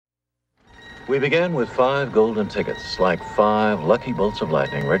We began with 5 golden tickets, like 5 lucky bolts of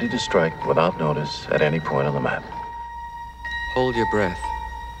lightning ready to strike without notice at any point on the map. Hold your breath.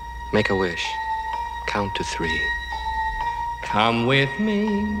 Make a wish. Count to 3. Come with me,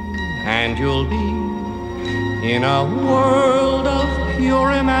 and you'll be in a world of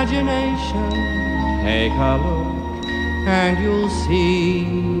pure imagination. Take a look, and you'll see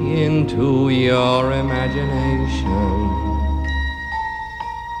into your imagination.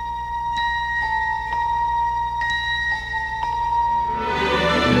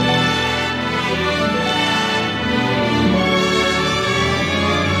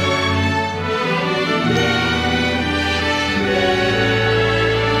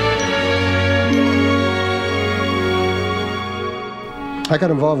 I got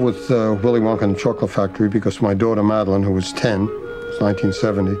involved with Willy Wonka and the Chocolate Factory because my daughter Madeline, who was 10, it was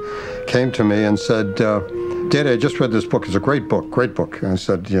 1970, came to me and said, Daddy, I just read this book. It's a great book, great book. And I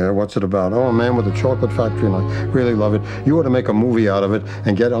said, yeah, what's it about? Oh, a man with a chocolate factory, and I really love it. You ought to make a movie out of it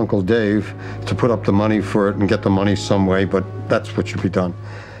and get Uncle Dave to put up the money for it and get the money some way, but that's what should be done.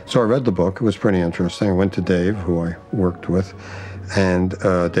 So I read the book. It was pretty interesting. I went to Dave, who I worked with, and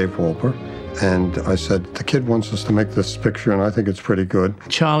Dave Wolper. And I said, the kid wants us to make this picture, and I think it's pretty good.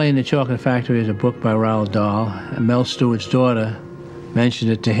 Charlie and the Chocolate Factory is a book by Roald Dahl. And Mel Stewart's daughter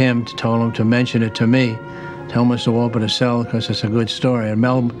mentioned it to him, told him to mention it to me, tell Mr. Wolper to sell because it's a good story. And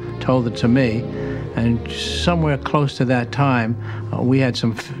Mel told it to me. And somewhere close to that time, we had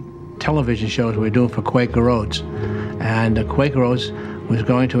some television shows we were doing for Quaker Oats. And Quaker Oats was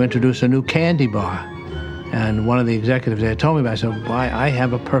going to introduce a new candy bar. And one of the executives there told me about it. I said, well, I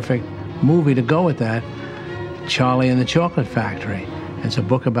have a perfect movie to go with that, Charlie and the Chocolate Factory. It's a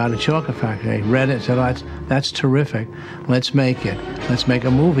book about a chocolate factory. I read it, said, oh, that's terrific. Let's make it. Let's make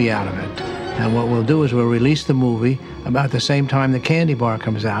a movie out of it. And what we'll do is we'll release the movie about the same time the candy bar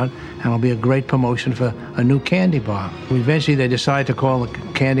comes out, and it'll be a great promotion for a new candy bar. Eventually they decided to call the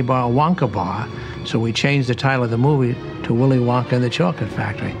candy bar Wonka Bar, so we changed the title of the movie to Willy Wonka and the Chocolate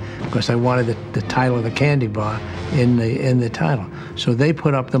Factory, because I wanted the title of the candy bar in the title. So they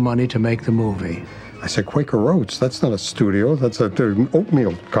put up the money to make the movie. I said, Quaker Oats, that's not a studio, that's an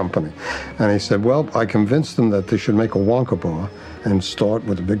oatmeal company. And he said, well, I convinced them that they should make a Wonka bar and start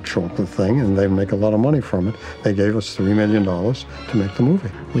with a big chocolate thing, and they'd make a lot of money from it. They gave us $3 million to make the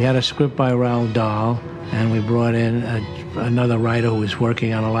movie. We had a script by Roald Dahl, and we brought in another writer who was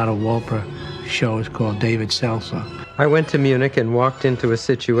working on a lot of Wolper shows called David Seltzer. I went to Munich and walked into a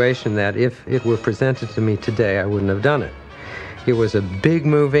situation that if it were presented to me today, I wouldn't have done it. It was a big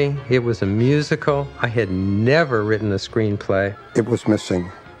movie. It was a musical. I had never written a screenplay. It was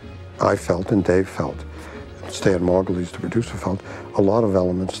missing, I felt, and Dave felt, Stan Margulies, the producer, felt, a lot of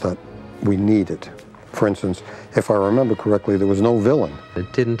elements that we needed. For instance, if I remember correctly, there was no villain.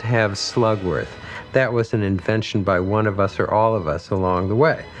 It didn't have Slugworth. That was an invention by one of us or all of us along the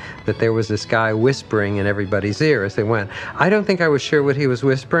way. That there was this guy whispering in everybody's ear as they went. I don't think I was sure what he was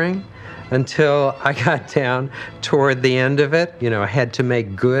whispering until I got down toward the end of it. You know, I had to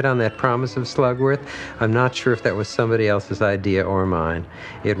make good on that promise of Slugworth. I'm not sure if that was somebody else's idea or mine.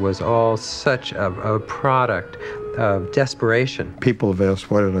 It was all such a product of desperation. People have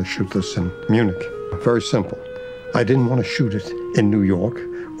asked, why did I shoot this in Munich? Very simple. I didn't want to shoot it in New York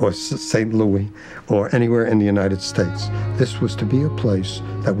or St. Louis or anywhere in the United States. This was to be a place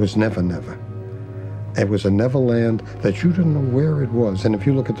that was never, never. It was a Neverland that you didn't know where it was. And if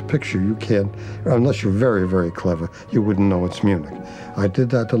you look at the picture, you can't, unless you're very, very clever, you wouldn't know it's Munich. I did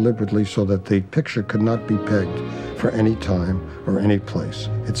that deliberately so that the picture could not be pegged for any time or any place.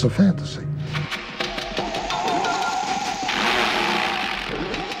 It's a fantasy.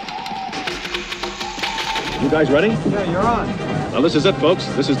 You guys ready? Yeah, you're on. Well, this is it, folks.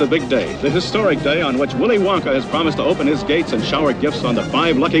 This is the big day, the historic day on which Willy Wonka has promised to open his gates and shower gifts on the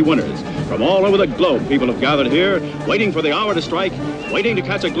 5 lucky winners. From all over the globe, people have gathered here, waiting for the hour to strike, waiting to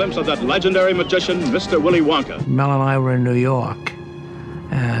catch a glimpse of that legendary magician, Mr. Willy Wonka. Mel and I were in New York,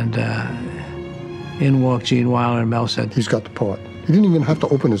 and in walked Gene Wilder, and Mel said, he's got the part. He didn't even have to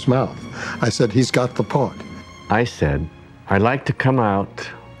open his mouth. I said, he's got the part. I said, I'd like to come out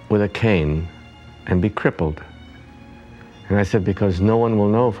with a cane and be crippled. And I said, because no one will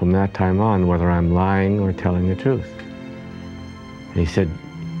know from that time on whether I'm lying or telling the truth. And he said,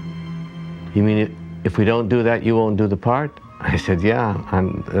 you mean if we don't do that, you won't do the part? I said, yeah,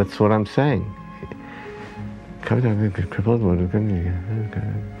 that's what I'm saying.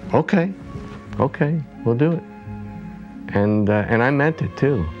 Okay, we'll do it. And I meant it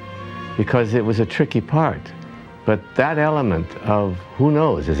too, because it was a tricky part. But that element of who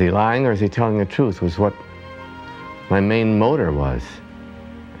knows, is he lying or is he telling the truth, was what my main motor was.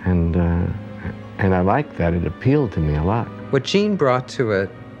 And And I liked that. It appealed to me a lot. What Gene brought to it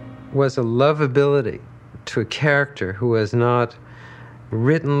was a lovability to a character who was not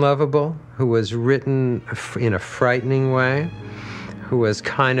written lovable, who was written in a frightening way, who was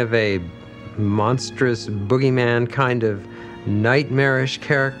kind of a monstrous boogeyman kind of nightmarish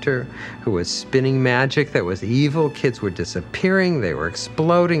character, who was spinning magic that was evil. Kids were disappearing, they were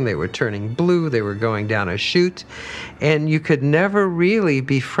exploding, they were turning blue, they were going down a chute, and you could never really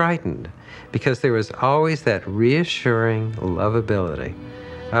be frightened because there was always that reassuring lovability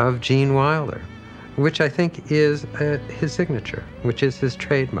of Gene Wilder, which I think is his signature, which is his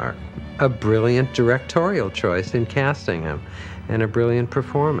trademark. A brilliant directorial choice in casting him, and a brilliant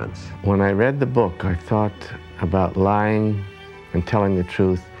performance. When I read the book, I thought about lying and telling the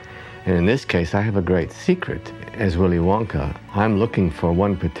truth. And in this case, I have a great secret as Willy Wonka. I'm looking for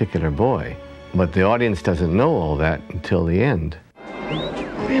one particular boy, but the audience doesn't know all that until the end.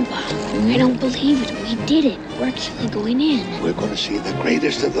 Grandpa, I don't believe it. We did it. We're actually going in. We're going to see the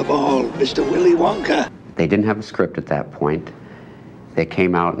greatest of them all, Mr. Willy Wonka. They didn't have a script at that point. They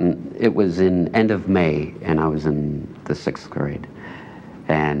came out, and it was in end of May, and I was in the 6th grade.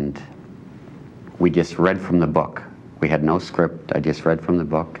 And we just read from the book. We had no script. I just read from the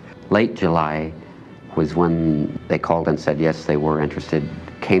book. Late July was when they called and said yes, they were interested,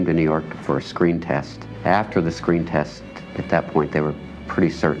 came to New York for a screen test. After the screen test, at that point, they were pretty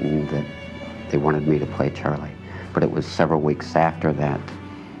certain that they wanted me to play Charlie. But it was several weeks after that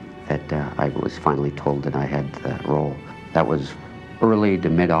I was finally told that I had that role. That was early to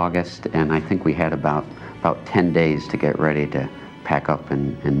mid-August, and I think we had about 10 days to get ready to pack up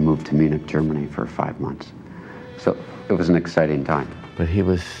and move to Munich, Germany for 5 months. So it was an exciting time. But he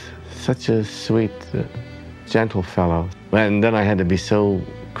was such a sweet, gentle fellow. And then I had to be so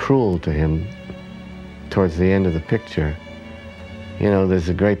cruel to him towards the end of the picture. You know, there's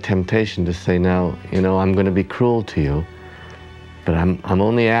a great temptation to say, now, you know, I'm going to be cruel to you, but I'm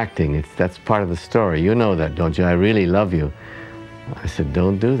only acting. That's part of the story. You know that, don't you? I really love you. I said,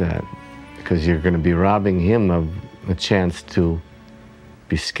 don't do that, because you're going to be robbing him of a chance to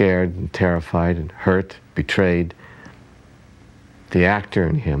be scared and terrified and hurt, betrayed, the actor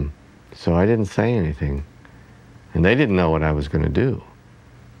in him. So I didn't say anything. And they didn't know what I was going to do.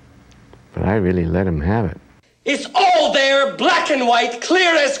 But I really let him have it. It's all there, black and white,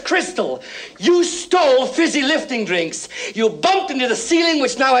 clear as crystal. You stole fizzy lifting drinks. You bumped into the ceiling,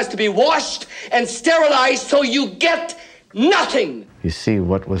 which now has to be washed and sterilized, so you get nothing. You see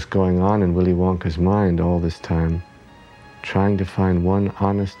what was going on in Willy Wonka's mind all this time, trying to find one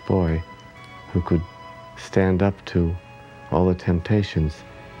honest boy who could stand up to all the temptations,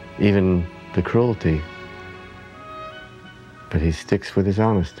 even the cruelty. But he sticks with his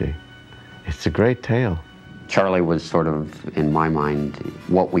honesty. It's a great tale. Charlie was sort of, in my mind,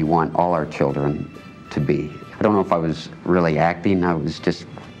 what we want all our children to be. I don't know if I was really acting, I was just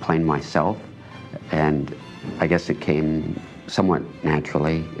playing myself. And I guess it came somewhat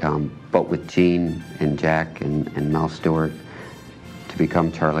naturally, but with Gene and Jack and Mel Stewart, to become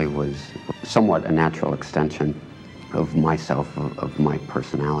Charlie was somewhat a natural extension of myself, of my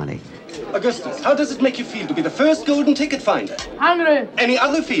personality. Augustus, how does it make you feel to be the first golden ticket finder? Hungry. Any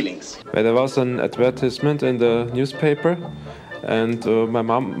other feelings? Well, there was an advertisement in the newspaper, and my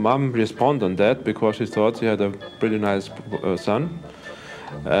mom responded on that because she thought she had a pretty nice son.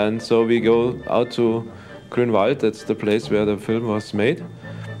 And so we go out to Grünwald, that's the place where the film was made,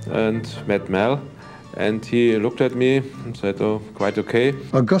 and met Mel. And he looked at me and said, oh, quite okay.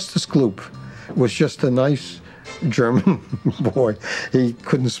 Augustus Gloop was just a nice German boy. He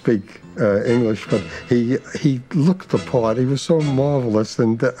couldn't speak English, but he looked the part. He was so marvelous,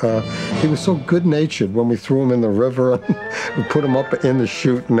 and he was so good-natured when we threw him in the river and we put him up in the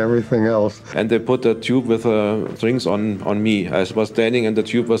chute and everything else. And they put a tube with drinks on me. I was standing and the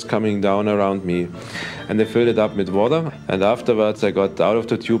tube was coming down around me. And they filled it up with water. And afterwards I got out of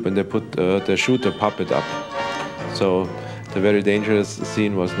the tube and they shoot the puppet up. So the very dangerous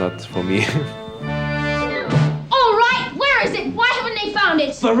scene was not for me.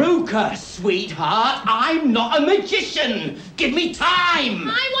 Veruca, sweetheart, I'm not a magician. Give me time.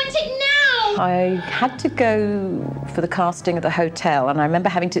 I want it now. I had to go for the casting of the hotel, and I remember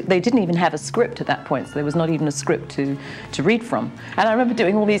they didn't even have a script at that point, so there was not even a script to read from. And I remember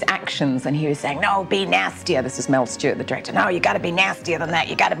doing all these actions, and he was saying, no, be nastier. This is Mel Stewart, the director. No, you got to be nastier than that.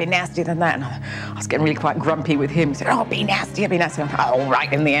 You got to be nastier than that. And I was getting really quite grumpy with him. He said, oh, be nastier, be nastier. Oh,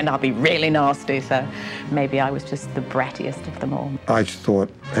 right, in the end, I'll be really nasty. So maybe I was just the brattiest of them all. I thought,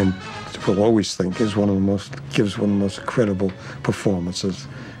 and will always think, gives one of the most credible performances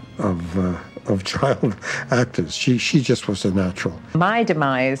of child actors. She just was a natural. My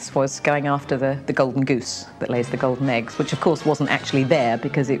demise was going after the golden goose that lays the golden eggs, which of course wasn't actually there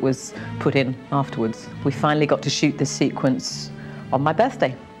because it was put in afterwards. We finally got to shoot this sequence on my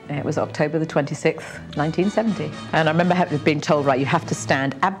birthday. It was October the 26th, 1970. And I remember being told, right, you have to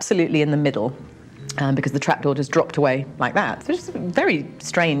stand absolutely in the middle because the trapdoor just dropped away like that. So it's just a very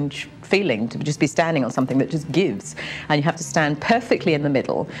strange feeling to just be standing on something that just gives. And you have to stand perfectly in the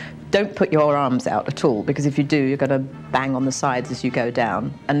middle. Don't put your arms out at all, because if you do, you're going to bang on the sides as you go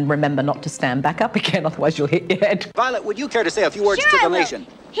down. And remember not to stand back up again, otherwise you'll hit your head. Violet, would you care to say a few words to the nation?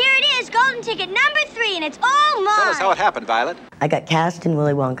 Here it is, golden ticket number 3, and it's all mine. Tell us how it happened, Violet. I got cast in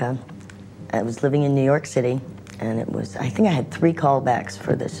Willy Wonka. I was living in New York City, and I think I had 3 callbacks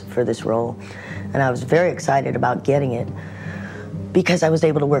for this role. And I was very excited about getting it because I was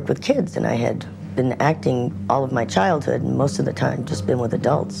able to work with kids, and I had been acting all of my childhood, and most of the time just been with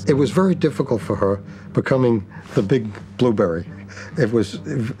adults. It was very difficult for her becoming the big blueberry. It was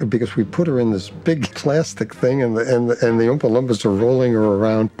because we put her in this big plastic thing, and the Oompa Loompas are rolling her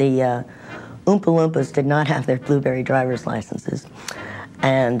around. The Oompa Loompas did not have their blueberry driver's licenses,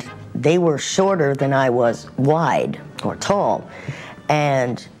 and they were shorter than I was wide or tall,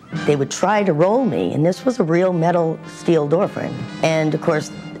 and they would try to roll me, and this was a real metal steel door frame. And of course,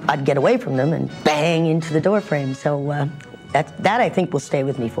 I'd get away from them and bang into the door frame. So that I think will stay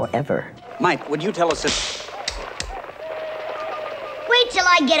with me forever. Mike, would you tell us if... Wait till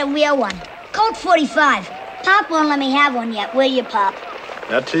I get a real one. Colt 45. Pop won't let me have one yet, will you, Pop?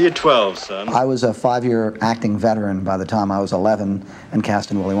 Not till you're 12, son. I was a 5-year acting veteran by the time I was 11 and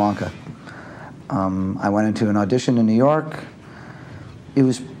cast in Willy Wonka. I went into an audition in New York. It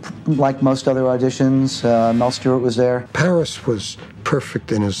was like most other auditions. Mel Stewart was there. Paris was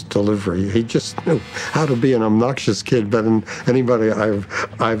perfect in his delivery. He just knew how to be an obnoxious kid better than anybody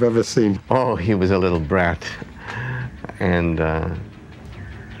I've ever seen. Oh, he was a little brat. And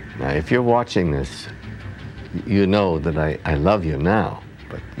if you're watching this, you know that I love you now,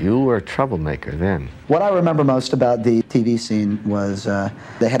 but you were a troublemaker then. What I remember most about the TV scene was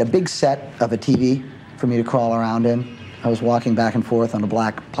they had a big set of a TV for me to crawl around in. I was walking back and forth on a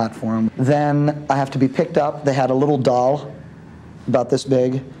black platform. Then I have to be picked up. They had a little doll about this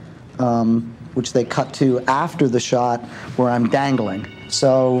big, which they cut to after the shot where I'm dangling.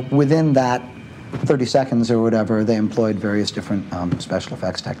 So within that 30 seconds or whatever, they employed various different special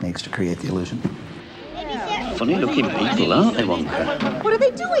effects techniques to create the illusion. Funny-looking people, aren't they, Wonka? What are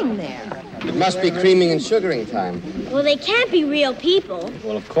they doing there? It must be creaming and sugaring time. Well, they can't be real people.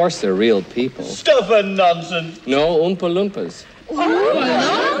 Well, of course they're real people. Stuff and nonsense. No Oompa Loompas.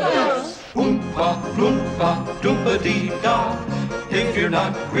 Oompa, loompa, doompa-dee-da. If you're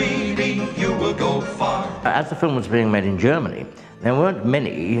not greedy, you will go far. As the film was being made in Germany, there weren't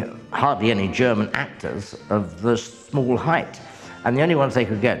hardly any German actors of this small height. And the only ones they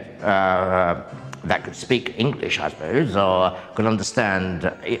could get that could speak English, I suppose, or could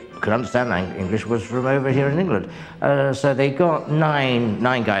understand English was from over here in England. So they got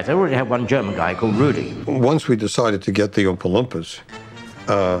nine guys. They already had one German guy called Rudy. Once we decided to get the Oompa Loompas,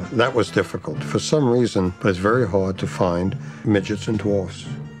 that was difficult. For some reason, it was very hard to find midgets and dwarfs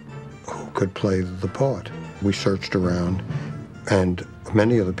who could play the part. We searched around, and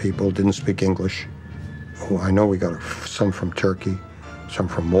many of the people didn't speak English. I know we got some from Turkey, some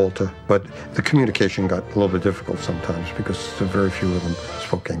from Malta, but the communication got a little bit difficult sometimes because very few of them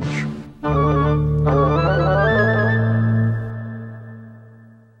spoke English.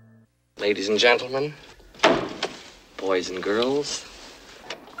 Ladies and gentlemen, boys and girls,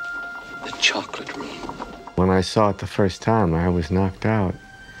 the chocolate room. When I saw it the first time, I was knocked out.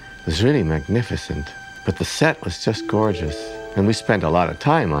 It was really magnificent, but the set was just gorgeous. And we spent a lot of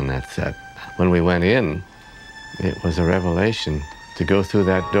time on that set. When we went in, it was a revelation to go through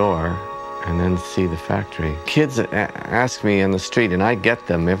that door and then see the factory. Kids ask me on the street, and I get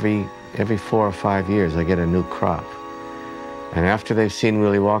them every 4 or 5 years, I get a new crop. And after they've seen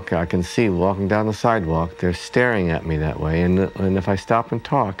Willy Wonka, I can see walking down the sidewalk, they're staring at me that way. And if I stop and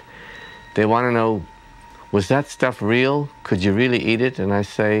talk, they want to know, was that stuff real? Could you really eat it? And I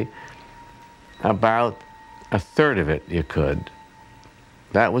say, about a third of it you could.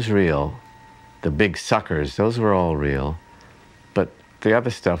 That was real. The big suckers, those were all real. But the other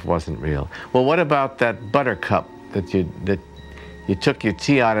stuff wasn't real. Well, what about that buttercup that you took your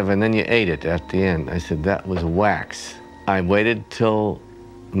tea out of and then you ate it at the end? I said, that was wax. I waited till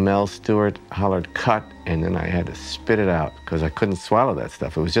Mel Stewart hollered cut, and then I had to spit it out because I couldn't swallow that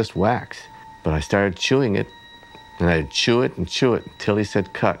stuff. It was just wax. But I started chewing it, and I'd chew it until he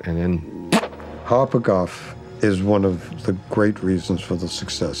said cut, and then... Harper Goff is one of the great reasons for the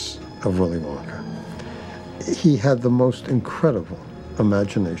success of Willy Wonka. He had the most incredible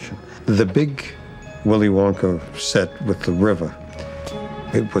imagination. The big Willy Wonka set with the river,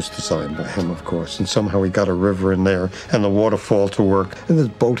 it was designed by him, of course, and somehow he got a river in there and the waterfall to work, and this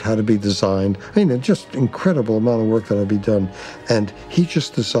boat had to be designed. I mean, it's just incredible amount of work that had to be done. And he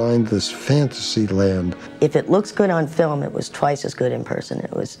just designed this fantasy land. If it looks good on film, it was twice as good in person.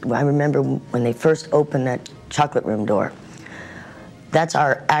 I remember when they first opened that chocolate room door. That's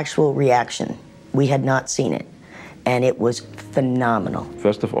our actual reaction. We had not seen it, and it was phenomenal.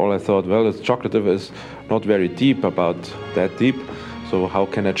 First of all, I thought, well, the chocolate river is not very deep, about that deep. So how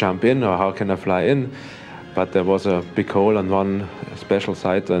can I jump in or how can I fly in? But there was a big hole on one special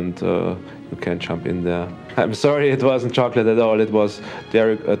side and you can't jump in there. I'm sorry, it wasn't chocolate at all. It was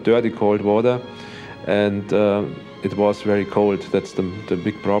dirty cold water and it was very cold. That's the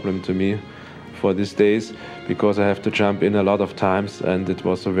big problem to me for these days, because I have to jump in a lot of times and it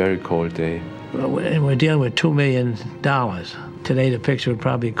was a very cold day. Well, we're dealing with $2 million. Today the picture would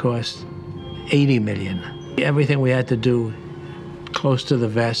probably cost $80 million. Everything we had to do close to the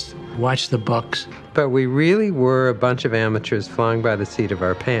vest, watch the bucks. But we really were a bunch of amateurs flying by the seat of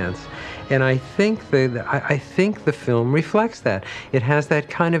our pants. And I think the film reflects that. It has that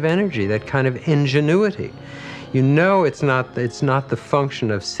kind of energy, that kind of ingenuity. You know, it's not the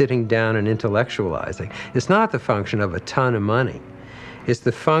function of sitting down and intellectualizing. It's not the function of a ton of money. It's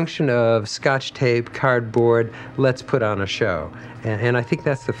the function of Scotch tape, cardboard, let's put on a show. And I think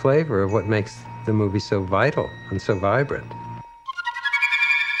that's the flavor of what makes the movie so vital and so vibrant.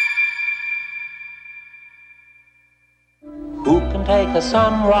 Who can take a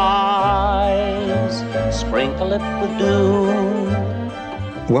sunrise, sprinkle it with dew?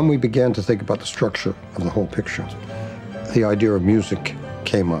 When we began to think about the structure of the whole picture, the idea of music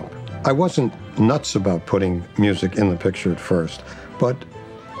came up. I wasn't nuts about putting music in the picture at first, but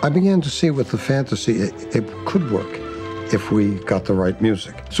I began to see with the fantasy it could work if we got the right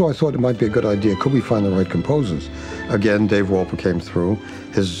music. So I thought it might be a good idea. Could we find the right composers? Again, Dave Wolper came through.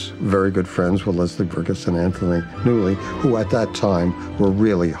 His very good friends were Leslie Bricusse and Anthony Newley, who at that time were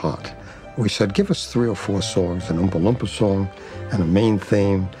really hot. We said, give us 3 or 4 songs, an Oompa Loompa song, and a main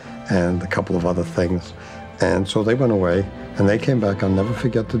theme, and a couple of other things. And so they went away, and they came back. I'll never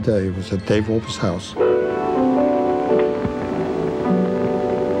forget the day. It was at Dave Wolper's house.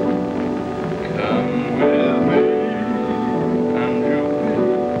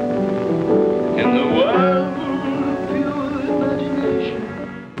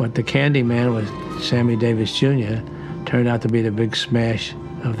 But the Candyman with Sammy Davis Jr. turned out to be the big smash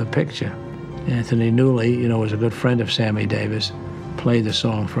of the picture. Anthony Newley, you know, was a good friend of Sammy Davis, played the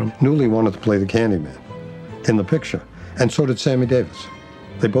song for him. Newley wanted to play the Candyman in the picture, and so did Sammy Davis.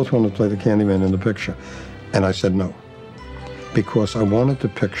 They both wanted to play the Candyman in the picture, and I said no, because I wanted the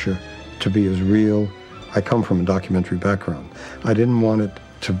picture to be as real. I come from a documentary background. I didn't want it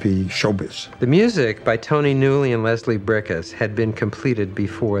to be showbiz. The music by Tony Newley and Leslie Bricusse had been completed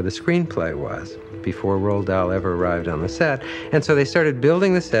before the screenplay was, before Roald Dahl ever arrived on the set. And so they started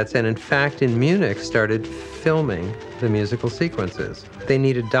building the sets, and in fact in Munich started filming the musical sequences. They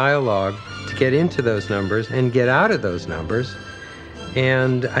needed dialogue to get into those numbers and get out of those numbers.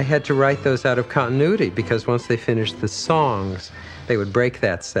 And I had to write those out of continuity, because once they finished the songs, they would break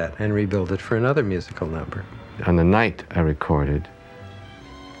that set and rebuild it for another musical number. On the night I recorded,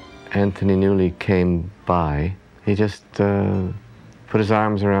 Anthony Newley came by. He just put his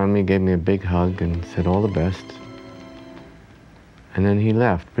arms around me, gave me a big hug, and said all the best. And then he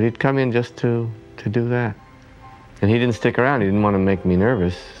left. But he'd come in just to do that. And he didn't stick around. He didn't want to make me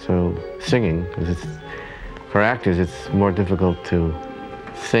nervous. So singing, because for actors, it's more difficult to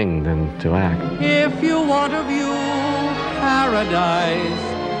sing than to act. If you want to view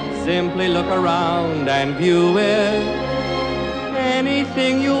paradise, simply look around and view it.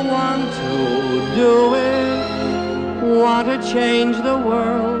 Anything you want to do it. Want to change the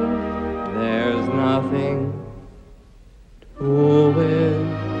world, there's nothing to it.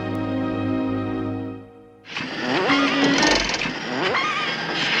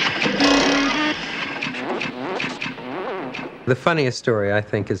 The funniest story, I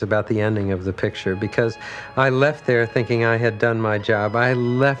think, is about the ending of the picture, because I left there thinking I had done my job. I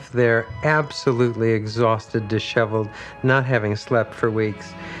left there absolutely exhausted, disheveled, not having slept for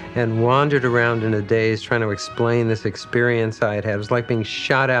weeks, and wandered around in a daze trying to explain this experience I had had. It was like being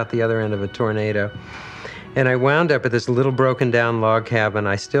shot out the other end of a tornado. And I wound up at this little broken down log cabin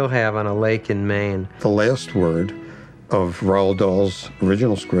I still have on a lake in Maine. The last word of Roald Dahl's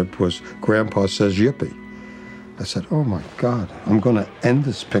original script was, Grandpa says yippee. I said, oh my God, I'm going to end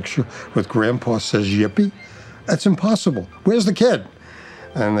this picture with Grandpa says yippee? That's impossible. Where's the kid?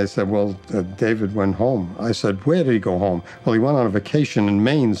 And they said, well, David went home. I said, where did he go home? Well, he went on a vacation in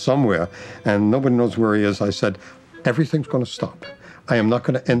Maine somewhere, and nobody knows where he is. I said, everything's going to stop. I am not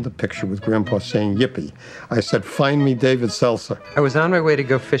going to end the picture with Grandpa saying yippee. I said, find me David Seltzer. I was on my way to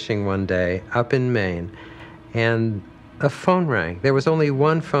go fishing one day up in Maine, and a phone rang. There was only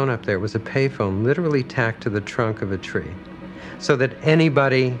one phone up there. It was a payphone, literally tacked to the trunk of a tree, so that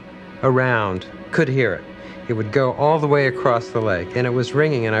anybody around could hear it. It would go all the way across the lake, and it was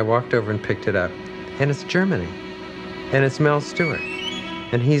ringing, and I walked over and picked it up. And it's Germany, and it's Mel Stewart,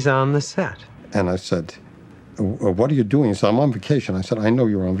 and he's on the set. And I said, what are you doing? He said, I'm on vacation. I said, I know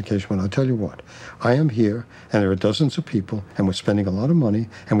you're on vacation, but I'll tell you what. I am here, and there are dozens of people, and we're spending a lot of money,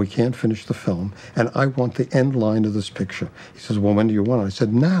 and we can't finish the film, and I want the end line of this picture. He says, well, when do you want it? I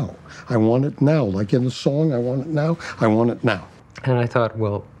said, now. I want it now. Like in the song, I want it now. I want it now. And I thought,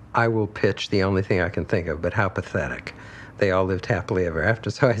 well, I will pitch the only thing I can think of, but how pathetic. They all lived happily ever after.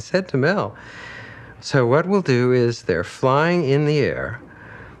 So I said to Mel, so what we'll do is they're flying in the air,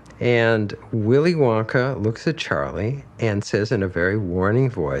 and Willy Wonka looks at Charlie and says in a very warning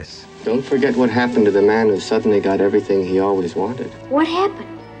voice, Don't forget what happened to the man who suddenly got everything he always wanted. What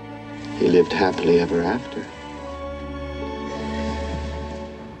happened? He lived happily ever after.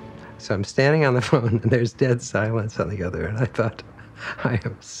 So I'm standing on the phone, and there's dead silence on the other, and I thought, I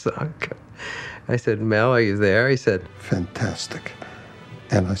am sunk. I said, Mel, are you there? He said, fantastic.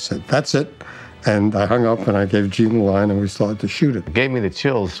 And I said, that's it. And I hung up, and I gave Gene the line, and we started to shoot it. It gave me the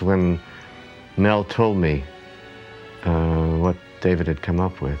chills when Mel told me what David had come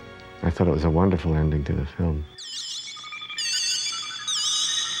up with. I thought it was a wonderful ending to the film.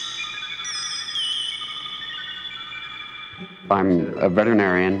 I'm a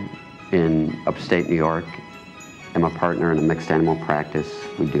veterinarian in upstate New York. I'm a partner in a mixed animal practice.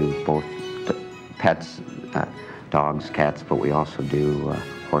 We do both pets, dogs, cats, but we also do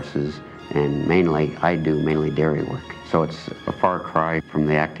horses. And I do mainly dairy work. So it's a far cry from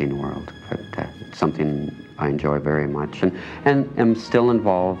the acting world, but it's something I enjoy very much. And am still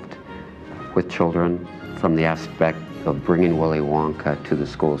involved with children from the aspect of bringing Willy Wonka to the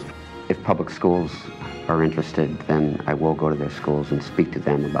schools. If public schools are interested, then I will go to their schools and speak to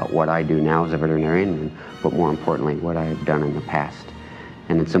them about what I do now as a veterinarian, but more importantly, what I have done in the past.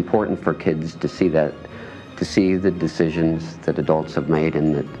 And it's important for kids to see that, to see the decisions that adults have made,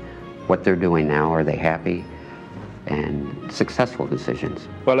 and that what they're doing now, are they happy, and successful decisions.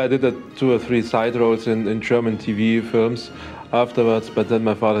 Well, I did 2 or 3 side roles in German TV films afterwards, but then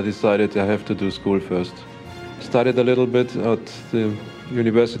my father decided I have to do school first. Studied a little bit at the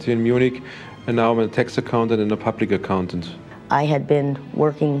university in Munich, and now I'm a tax accountant and a public accountant. I had been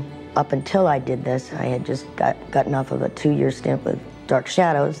working up until I did this. I had just gotten off of a 2-year stint with Dark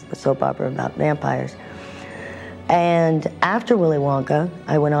Shadows, the soap opera about vampires. And after Willy Wonka,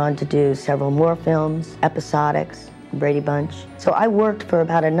 I went on to do several more films, episodics, Brady Bunch. So I worked for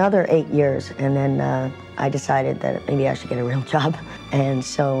about another 8 years, and then I decided that maybe I should get a real job. And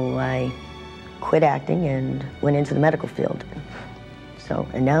so I quit acting and went into the medical field.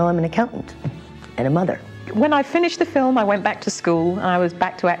 And now I'm an accountant and a mother. When I finished the film, I went back to school, and I was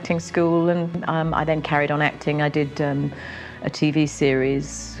back to acting school, and I then carried on acting. I did a TV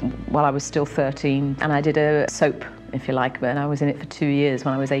series while I was still 13, and I did a soap, if you like, and I was in it for 2 years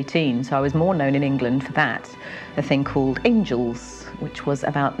when I was 18, so I was more known in England for that, a thing called Angels, which was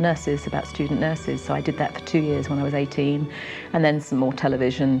about nurses, about student nurses. So I did that for 2 years when I was 18, and then some more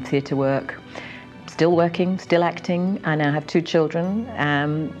television, theatre work. Still working, still acting. I now have 2 children.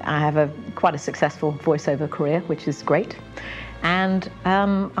 I have quite a successful voiceover career, which is great. And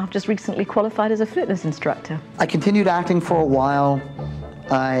I've just recently qualified as a fitness instructor. I continued acting for a while.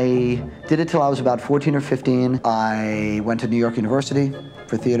 I did it till I was about 14 or 15. I went to New York University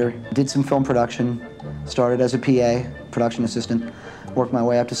for theater, did some film production, started as a PA, production assistant, worked my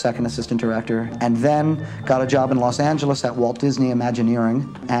way up to second assistant director, and then got a job in Los Angeles at Walt Disney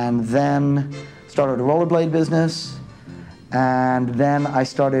Imagineering, and then started a rollerblade business, and then I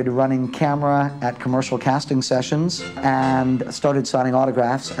started running camera at commercial casting sessions and started signing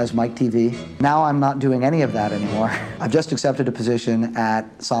autographs as Mike TV. Now I'm not doing any of that anymore. I've just accepted a position at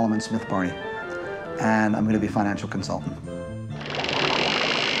Solomon Smith Barney, and I'm going to be a financial consultant.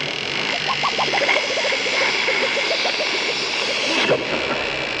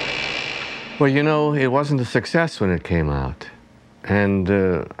 Well, you know, it wasn't a success when it came out. And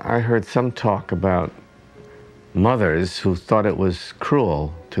I heard some talk about mothers who thought it was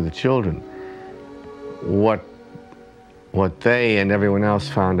cruel to the children. What they and everyone else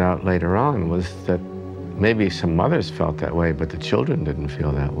found out later on was that maybe some mothers felt that way, but the children didn't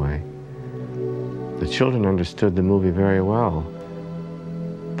feel that way. The children understood the movie very well.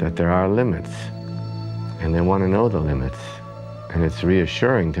 that there are limits, and they want to know the limits. And it's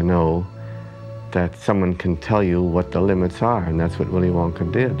reassuring to know that someone can tell you what the limits are, and that's what Willy Wonka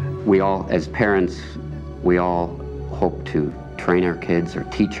did. We all, as parents, we all hope to train our kids or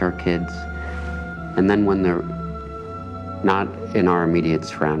teach our kids, and then when they're not in our immediate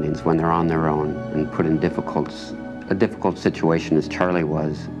surroundings, when they're on their own and put in a difficult situation as Charlie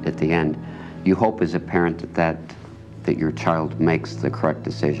was at the end, you hope as a parent that your child makes the correct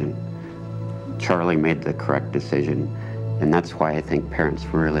decision. Charlie made the correct decision, and that's why I think parents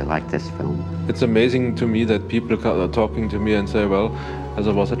really like this film. It's amazing to me that people are talking to me and say, well, as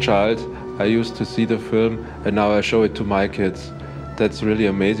I was a child, I used to see the film and now I show it to my kids. That's really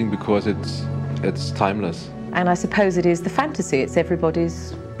amazing because it's timeless. And I suppose it is the fantasy. It's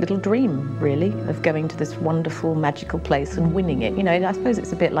everybody's little dream, really, of going to this wonderful, magical place and winning it. You know, I suppose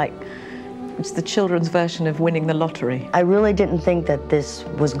it's a bit like it's the children's version of winning the lottery. I really didn't think that this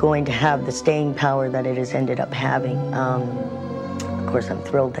was going to have the staying power that it has ended up having. Of course, I'm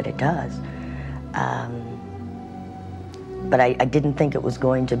thrilled that it does. But I didn't think it was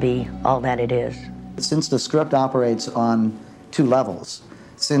going to be all that it is. Since the script operates on two levels,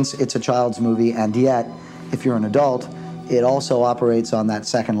 since it's a child's movie, and yet, if you're an adult, it also operates on that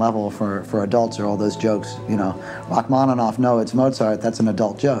second level for adults, or all those jokes, you know, Rachmaninoff, no, it's Mozart, that's an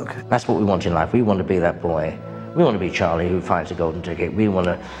adult joke. That's what we want in life. We want to be that boy. We want to be Charlie who finds a golden ticket. We want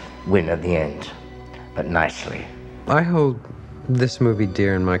to win at the end, but nicely. I hold this movie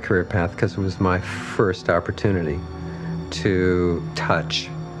dear in my career path because it was my first opportunity to touch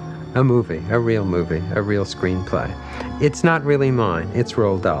a movie, a real screenplay. It's not really mine, it's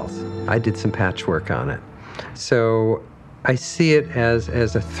Roald Dahl's. I did some patchwork on it. So I see it as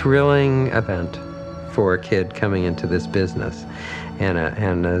a thrilling event for a kid coming into this business, and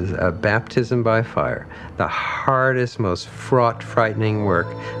a baptism by fire. The hardest, most fraught, frightening work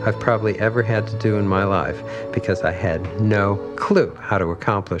I've probably ever had to do in my life, because I had no clue how to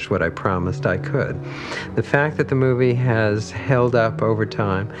accomplish what I promised I could. The fact that the movie has held up over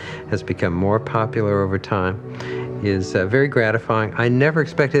time, has become more popular over time, is very gratifying. I never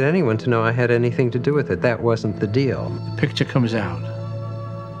expected anyone to know I had anything to do with it. That wasn't the deal. The picture comes out,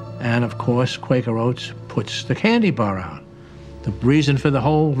 and of course Quaker Oats puts the candy bar out. The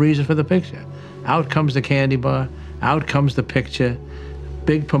whole reason for the picture. Out comes the candy bar, out comes the picture,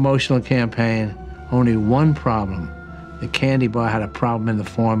 big promotional campaign. Only one problem. The candy bar had a problem in the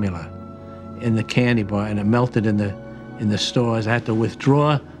formula, in the candy bar, and it melted in the stores. I had to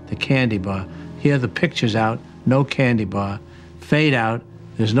withdraw the candy bar. Here the picture's out, no candy bar. Fade out,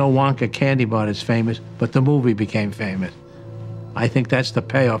 there's no Wonka candy bar that's famous, but the movie became famous. I think that's the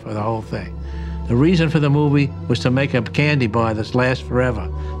payoff of the whole thing. The reason for the movie was to make a candy bar that lasts forever.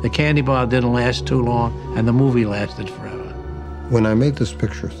 The candy bar didn't last too long, and the movie lasted forever. When I made this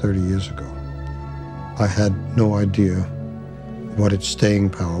picture 30 years ago, I had no idea what its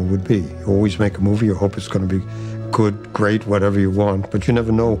staying power would be. You always make a movie, you hope it's going to be good, great, whatever you want, but you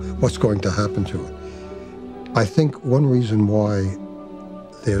never know what's going to happen to it. I think one reason why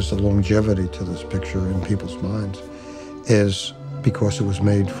there's a longevity to this picture in people's minds is because it was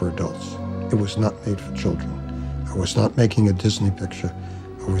made for adults. It was not made for children. I was not making a Disney picture.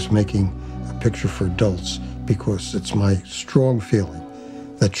 I was making a picture for adults because it's my strong feeling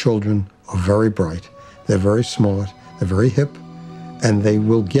that children are very bright, they're very smart, they're very hip, and they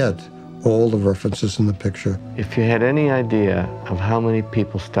will get all the references in the picture. If you had any idea of how many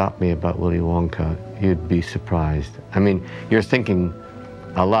people stopped me about Willy Wonka, you'd be surprised. I mean, you're thinking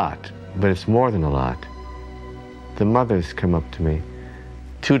a lot, but it's more than a lot. The mothers come up to me.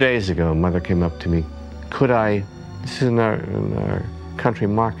 2 days ago, a mother came up to me. This is in our country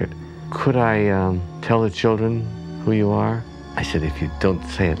market, could I tell the children who you are? I said, if you don't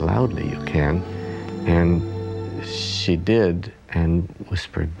say it loudly, you can. And she did and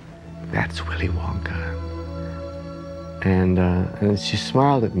whispered, that's Willy Wonka. And she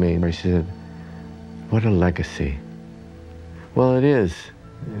smiled at me. She said, what a legacy. Well, it is.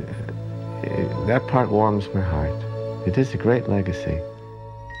 That part warms my heart. It is a great legacy.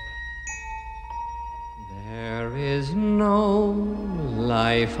 There is no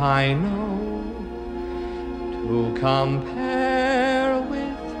life I know to compare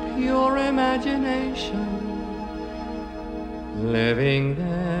with pure imagination. Living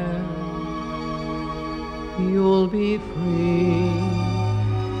there, you'll be free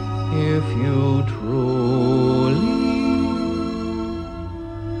if you truly